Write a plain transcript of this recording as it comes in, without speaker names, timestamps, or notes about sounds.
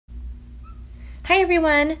Hi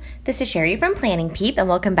everyone, this is Sherry from Planning Peep and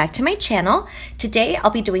welcome back to my channel. Today I'll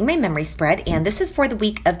be doing my memory spread and this is for the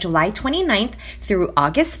week of July 29th through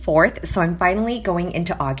August 4th. So I'm finally going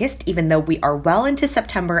into August even though we are well into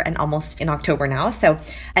September and almost in October now. So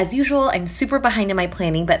as usual, I'm super behind in my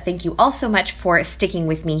planning, but thank you all so much for sticking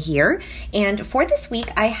with me here. And for this week,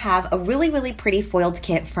 I have a really pretty foiled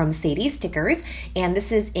kit from Sadie Stickers. And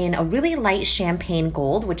this is in a really light champagne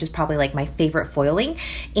gold, which is probably like my favorite foiling.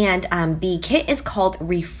 And the kit is called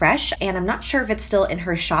Refresh, and I'm not sure if it's still in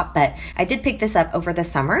her shop, but I did pick this up over the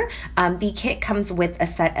summer. The kit comes with a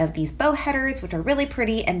set of these bow headers, which are really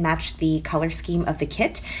pretty and match the color scheme of the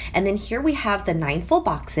kit. And then here we have the 9 full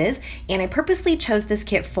boxes, and I purposely chose this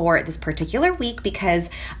kit for this particular week because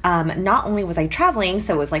not only was I traveling,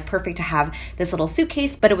 so it was like perfect to have this little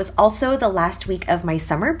suitcase, but it was also the last week of my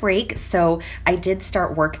summer break. So I did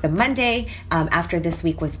start work the Monday after this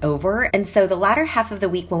week was over. And so the latter half of the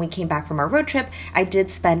week when we came back from our road trip, I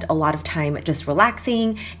did spend a lot of time just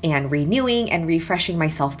relaxing and renewing and refreshing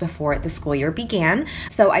myself before the school year began.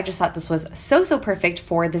 So I just thought this was so perfect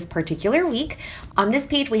for this particular week. On this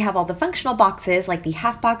page, we have all the functional boxes like the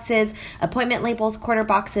half boxes, appointment labels, quarter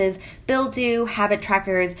boxes, bill due, habit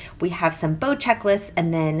trackers. We have some bow checklists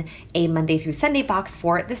and then a Monday through Sunday box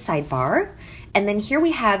for the sidebar. And then here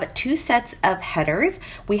we have 2 sets of headers.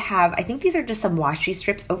 We have, I think these are just some washi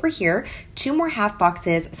strips over here, 2 more half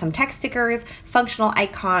boxes, some text stickers, functional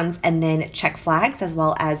icons, and then check flags, as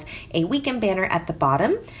well as a weekend banner at the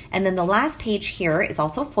bottom. And then the last page here is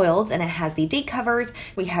also foiled, and it has the date covers.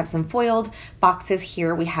 We have some foiled boxes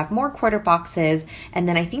here. We have more quarter boxes. And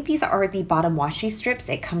then I think these are the bottom washi strips.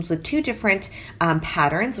 It comes with 2 different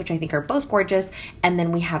patterns, which I think are both gorgeous. And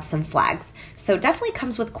then we have some flags. So it definitely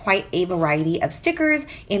comes with quite a variety of stickers,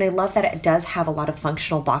 and I love that it does have a lot of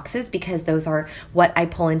functional boxes because those are what I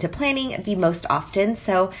pull into planning the most often.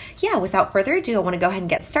 So yeah, without further ado, I want to go ahead and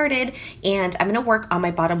get started, and I'm going to work on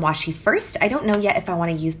my bottom washi first. I don't know yet if I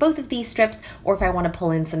want to use both of these strips or if I want to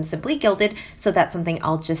pull in some Simply Gilded, so that's something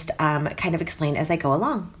I'll just kind of explain as I go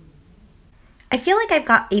along. I feel like I've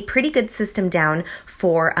got a pretty good system down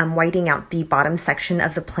for whiting out the bottom section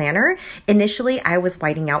of the planner. Initially, I was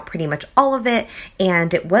whiting out pretty much all of it,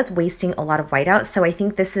 and it was wasting a lot of whiteout. So I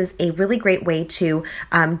think this is a really great way to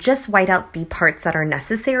just white out the parts that are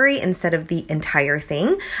necessary instead of the entire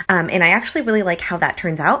thing. And I actually really like how that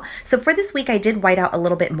turns out. So for this week, I did white out a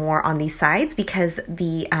little bit more on these sides because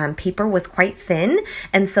the paper was quite thin.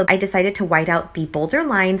 And so I decided to white out the bolder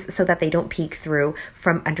lines so that they don't peek through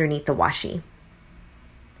from underneath the washi.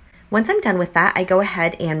 Once I'm done with that, I go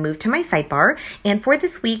ahead and move to my sidebar. And for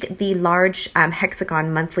this week, the large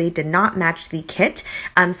hexagon monthly did not match the kit.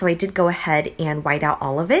 So I did go ahead and white out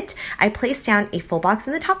all of it. I placed down a full box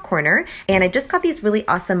in the top corner, and I just got these really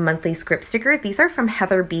awesome monthly script stickers. These are from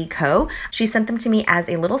Heather B. Co. She sent them to me as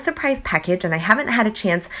a little surprise package, and I haven't had a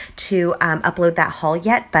chance to upload that haul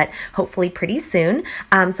yet, but hopefully pretty soon.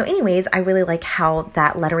 So anyways, I really like how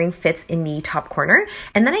that lettering fits in the top corner.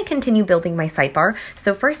 And then I continue building my sidebar.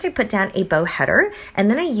 So first I put down a bow header, and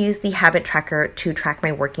then I used the habit tracker to track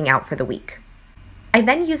my working out for the week. I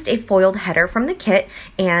then used a foiled header from the kit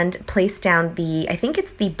and placed down the, I think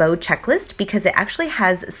it's the bow checklist, because it actually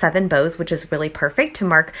has 7 bows, which is really perfect to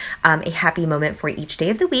mark a happy moment for each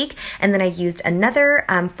day of the week. And then I used another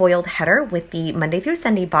foiled header with the Monday through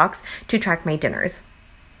Sunday box to track my dinners.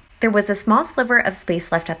 There was a small sliver of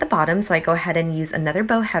space left at the bottom, so I go ahead and use another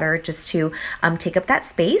bow header just to take up that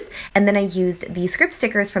space. And then I used the script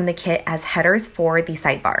stickers from the kit as headers for the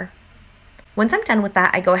sidebar. Once I'm done with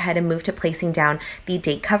that, I go ahead and move to placing down the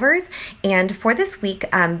date covers. And for this week,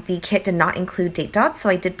 the kit did not include date dots, so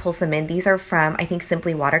I did pull some in. These are from, I think,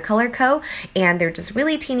 Simply Watercolor Co. And they're just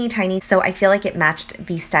really teeny tiny, so I feel like it matched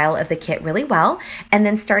the style of the kit really well. And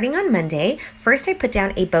then starting on Monday, first I put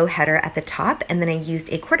down a bow header at the top, and then I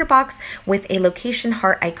used a quarter box with a location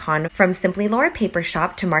heart icon from Simply Laura Paper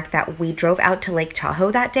Shop to mark that we drove out to Lake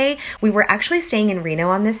Tahoe that day. We were actually staying in Reno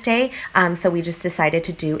on this day, so we just decided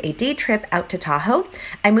to do a day trip out to Tahoe.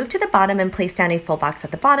 I moved to the bottom and placed down a full box at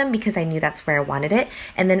the bottom because I knew that's where I wanted it,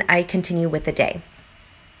 and then I continue with the day.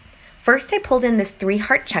 First, I pulled in this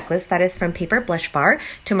 3-heart checklist that is from Paper Blush Bar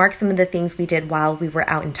to mark some of the things we did while we were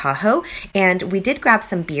out in Tahoe, and we did grab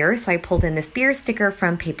some beer, so I pulled in this beer sticker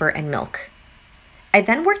from Paper and Milk. I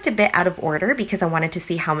then worked a bit out of order because I wanted to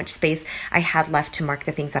see how much space I had left to mark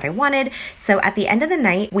the things that I wanted. So at the end of the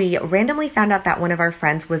night, we randomly found out that one of our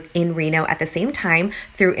friends was in Reno at the same time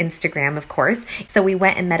through Instagram, of course. So we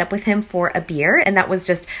went and met up with him for a beer, and that was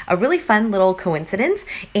just a really fun little coincidence.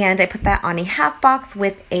 And I put that on a half box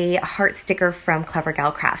with a heart sticker from Clever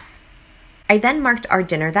Gal Crafts. I then marked our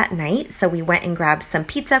dinner that night, so we went and grabbed some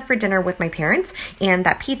pizza for dinner with my parents, and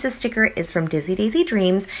that pizza sticker is from Dizzy Daisy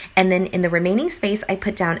Dreams, and then in the remaining space, I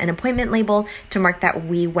put down an appointment label to mark that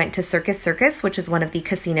we went to Circus, which is one of the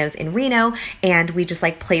casinos in Reno, and we just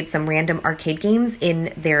like played some random arcade games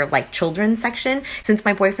in their like children's section. Since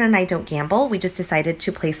my boyfriend and I don't gamble, we just decided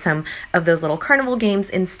to play some of those little carnival games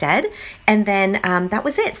instead, and then that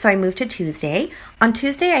was it. So I moved to Tuesday. On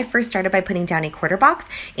Tuesday, I first started by putting down a quarter box,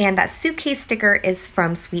 and that suitcase sticker is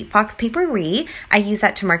from Sweet Fox Papermate. I use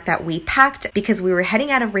that to mark that we packed because we were heading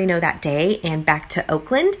out of Reno that day and back to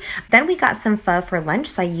Oakland. Then we got some pho for lunch,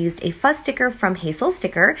 so I used a pho sticker from Hazel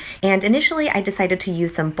Sticker, and initially I decided to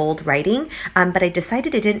use some bold writing, but I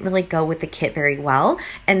decided it didn't really go with the kit very well,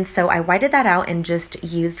 and so I whited that out and just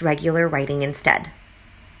used regular writing instead.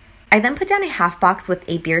 I then put down a half box with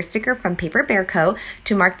a beer sticker from Paper Bear Co.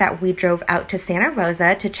 to mark that we drove out to Santa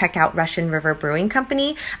Rosa to check out Russian River Brewing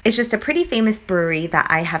Company. It's just a pretty famous brewery that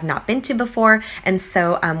I have not been to before, and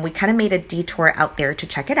so we kind of made a detour out there to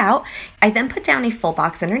check it out. I then put down a full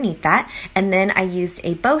box underneath that, and then I used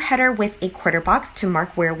a bow header with a quarter box to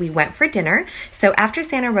mark where we went for dinner. So after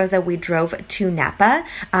Santa Rosa, we drove to Napa,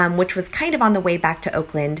 which was kind of on the way back to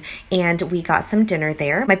Oakland, and we got some dinner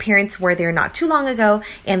there. My parents were there not too long ago,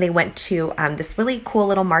 and they went to this really cool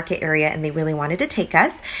little market area, and they really wanted to take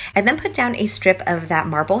us. I then put down a strip of that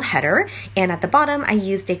marble header, and at the bottom I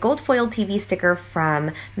used a gold foiled TV sticker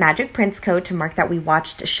from Magic Prince Co. to mark that we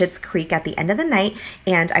watched Schitt's Creek at the end of the night,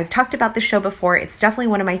 and I've talked about the show before. It's definitely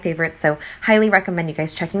one of my favorites, so highly recommend you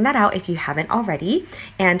guys checking that out if you haven't already.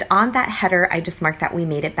 And on that header, I just marked that we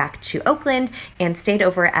made it back to Oakland and stayed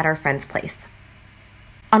over at our friend's place.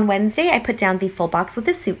 On Wednesday, I put down the full box with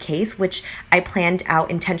the suitcase, which I planned out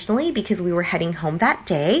intentionally because we were heading home that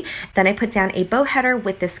day. Then I put down a bow header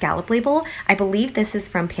with the scallop label. I believe this is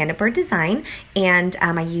from Panda Bird Design, and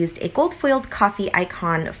I used a gold foiled coffee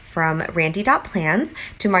icon from Randy.Plans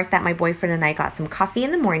to mark that my boyfriend and I got some coffee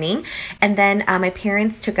in the morning. And then my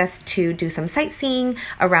parents took us to do some sightseeing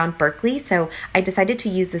around Berkeley, so I decided to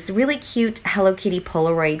use this really cute Hello Kitty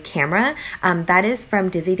Polaroid camera. That is from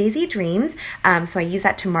Dizzy Daisy Dreams, so I use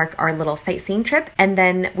that to mark our little sightseeing trip. And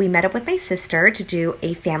then we met up with my sister to do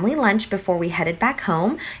a family lunch before we headed back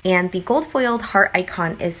home, and the gold foiled heart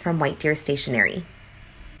icon is from White Deer Stationery.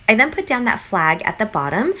 I then put down that flag at the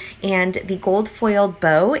bottom, and the gold foiled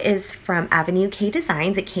bow is from Avenue K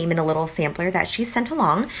Designs. It came in a little sampler that she sent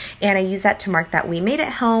along, and I used that to mark that we made it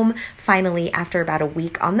home finally after about a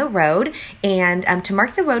week on the road. And to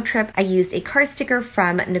mark the road trip, I used a car sticker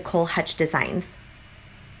from Nicole Hutch Designs.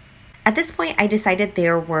 At this point, I decided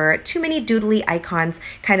there were too many doodly icons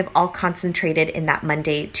kind of all concentrated in that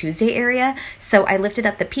Monday, Tuesday area. So I lifted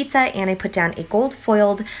up the pizza and I put down a gold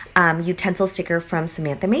foiled utensil sticker from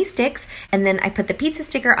Samantha May Sticks. And then I put the pizza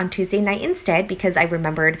sticker on Tuesday night instead because I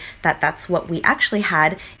remembered that that's what we actually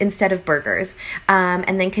had instead of burgers.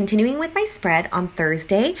 And then continuing with my spread on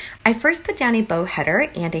Thursday, I first put down a bow header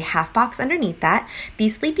and a half box underneath that. The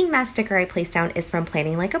sleeping mask sticker I placed down is from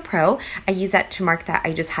Planning Like a Pro. I use that to mark that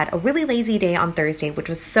I just had a really lazy day on Thursday, which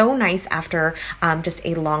was so nice after just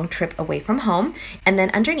a long trip away from home. And then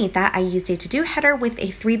underneath that, I used a to-do header with a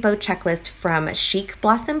 3-bow checklist from Chic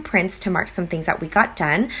Blossom Prints to mark some things that we got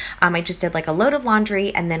done. I just did like a load of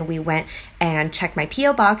laundry, and then we went and checked my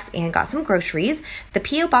P.O. box and got some groceries. The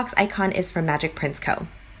P.O. box icon is from Magic Prince Co.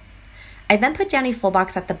 I then put down a full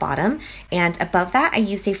box at the bottom, and above that I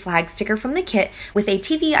used a flag sticker from the kit with a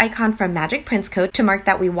TV icon from Magic Prince Co. to mark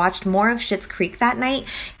that we watched more of Schitt's Creek that night.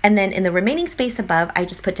 And then in the remaining space above, I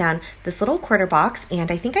just put down this little quarter box, and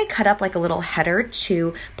I think I cut up like a little header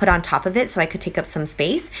to put on top of it so I could take up some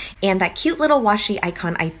space. And that cute little washi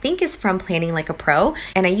icon I think is from Planning Like a Pro,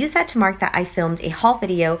 and I used that to mark that I filmed a haul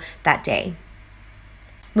video that day.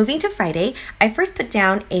 Moving to Friday, I first put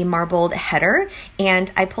down a marbled header, and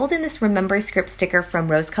I pulled in this Remember Script sticker from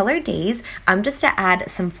Rose Colored Days just to add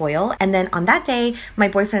some foil. And then on that day, my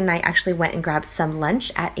boyfriend and I actually went and grabbed some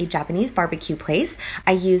lunch at a Japanese barbecue place.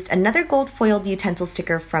 I used another gold foiled utensil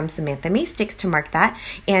sticker from Samantha May Sticks to mark that,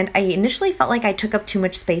 and I initially felt like I took up too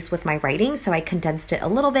much space with my writing, so I condensed it a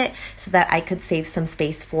little bit so that I could save some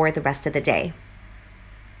space for the rest of the day.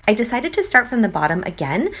 I decided to start from the bottom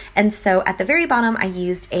again, and so at the very bottom I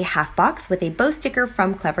used a half box with a bow sticker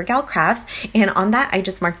from Clever Gal Crafts, and on that I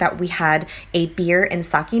just marked that we had a beer and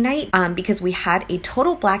sake night because we had a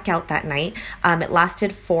total blackout that night. It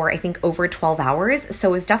lasted for I think over 12 hours, so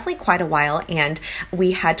it was definitely quite a while, and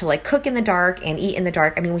we had to like cook in the dark and eat in the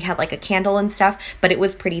dark. I mean, we had like a candle and stuff, but it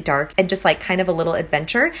was pretty dark and just like kind of a little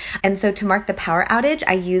adventure. And so to mark the power outage,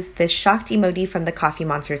 I used this shocked emoji from the Coffee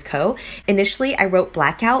Monsters Co. Initially I wrote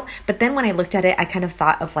blackout, blackout, but then when I looked at it, I kind of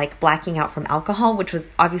thought of like blacking out from alcohol, which was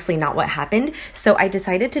obviously not what happened. So I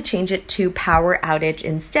decided to change it to power outage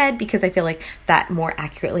instead because I feel like that more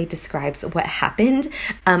accurately describes what happened.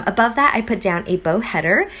 Above that, I put down a bow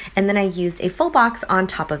header, and then I used a full box on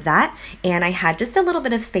top of that, and I had just a little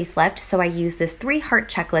bit of space left, so I used this 3-heart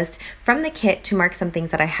checklist from the kit to mark some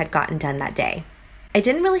things that I had gotten done that day. I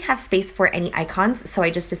didn't really have space for any icons, so I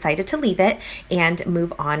just decided to leave it and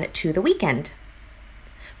move on to the weekend.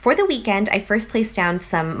 For the weekend, I first placed down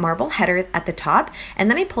some marble headers at the top, and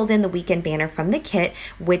then I pulled in the weekend banner from the kit,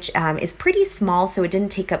 which is pretty small, so it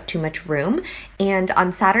didn't take up too much room. And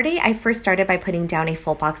on Saturday, I first started by putting down a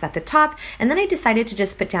full box at the top, and then I decided to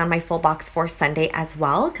just put down my full box for Sunday as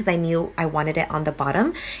well, because I knew I wanted it on the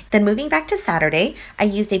bottom. Then moving back to Saturday, I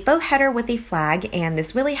used a bow header with a flag and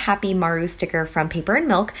this really happy Maru sticker from Paper and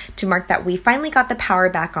Milk to mark that we finally got the power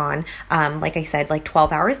back on, like I said, like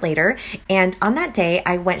 12 hours later. And on that day,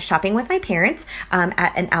 I went shopping with my parents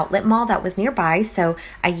at an outlet mall that was nearby, so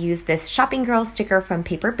I used this shopping girl sticker from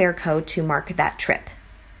Paper Bear Co. to mark that trip.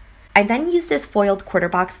 I then used this foiled quarter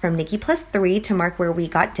box from Nikki Plus 3 to mark where we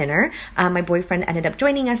got dinner. My boyfriend ended up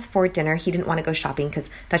joining us for dinner. He didn't want to go shopping because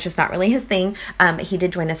that's just not really his thing. He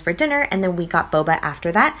did join us for dinner, and then we got boba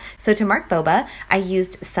after that. So to mark boba, I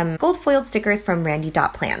used some gold foiled stickers from Randy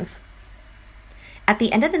Dot Plans. At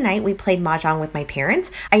the end of the night, we played Mahjong with my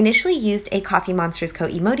parents. I initially used a Coffee Monsters Co.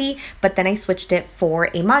 emoji, but then I switched it for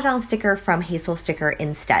a Mahjong sticker from Hazel Sticker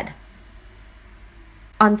instead.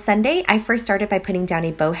 On Sunday, I first started by putting down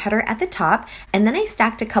a bow header at the top, and then I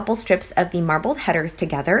stacked a couple strips of the marbled headers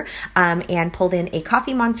together and pulled in a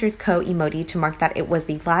Coffee Monsters Co. emoji to mark that it was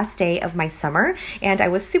the last day of my summer. And I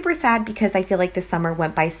was super sad because I feel like the summer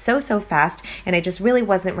went by so fast, and I just really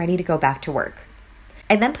wasn't ready to go back to work.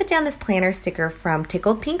 I then put down this planner sticker from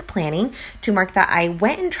Tickled Pink Planning to mark that I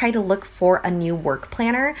went and tried to look for a new work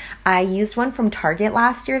planner. I used one from Target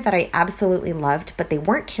last year that I absolutely loved, but they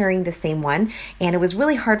weren't carrying the same one, and it was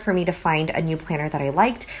really hard for me to find a new planner that I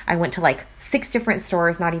liked. I went to like 6 different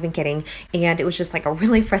stores, not even kidding, and it was just like a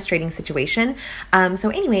really frustrating situation. So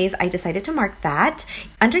anyways, I decided to mark that.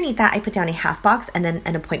 Underneath that, I put down a half box and then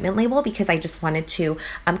an appointment label because I just wanted to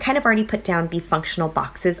kind of already put down the functional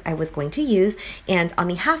boxes I was going to use. And on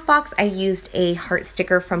the half box, I used a heart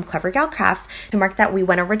sticker from Clever Gal Crafts to mark that we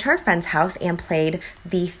went over to our friend's house and played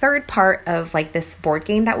the third part of like this board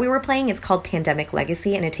game that we were playing. It's called Pandemic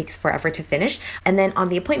Legacy, and it takes forever to finish. And then on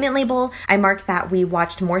the appointment label, I marked that we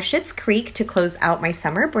watched more Schitt's Creek to close out my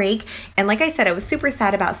summer break. And like I said, I was super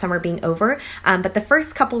sad about summer being over, but the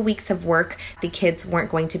first couple weeks of work, the kids weren't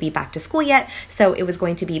going to be back to school yet, so it was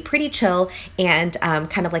going to be pretty chill and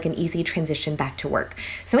kind of like an easy transition back to work.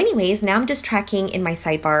 So anyways, now I'm just tracking in my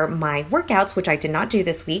sidebar my workouts, which I did not do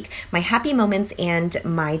this week, my happy moments, and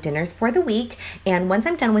my dinners for the week. And once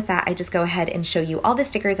I'm done with that, I just go ahead and show you all the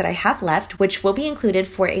stickers that I have left, which will be included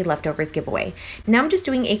for a leftovers giveaway. Now I'm just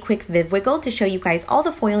doing a quick Viv wiggle to show you guys all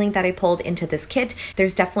the foiling that I pulled into this kit.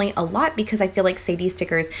 There's definitely a lot because I feel like Sadie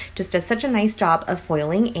Stickers just does such a nice job of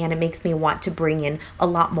foiling, and it makes me want to bring in a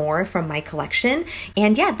lot more from my collection.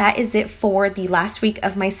 And yeah, that is it for the last week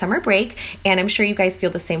of my summer break, and I'm sure you guys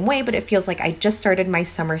feel the same way, but it feels like I just started my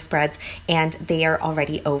summer spreads and they are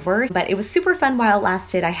already over. But it was super fun while it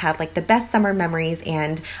lasted. I had like the best summer memories,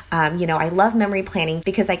 and you know, I love memory planning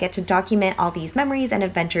because I get to document all these memories and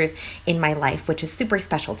adventures in my life, which is super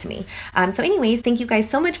special to me. So anyways, thank you guys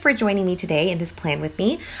so much for joining me today in this plan with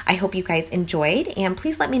me. I hope you guys enjoyed, and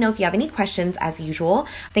please let me know if you have any questions as usual.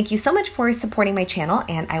 Thank you so much for supporting my channel,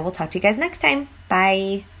 and I will talk to you guys next time.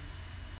 Bye.